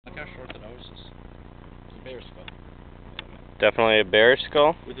how short the nose is. It's a bear skull. Definitely a bear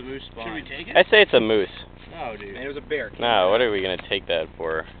skull? With a moose spine. Should we take it? I say it's a moose. No, dude. And it was a bear. No, what are we going to take that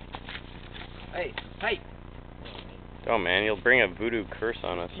for? Hey, hey! Oh man, you'll bring a voodoo curse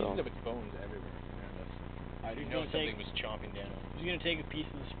on us. He's got bones everywhere. I do know something was chomping down. He's going to take a piece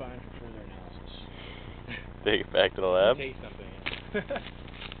of the spine for further analysis. Take it back to the lab? Taste something.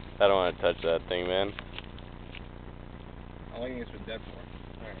 I don't want to touch that thing, man. All I think it's been dead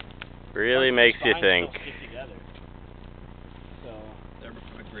for. Alright. Really makes you think. Still stick together. So.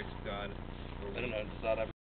 By the grace of God. I don't know, does that ever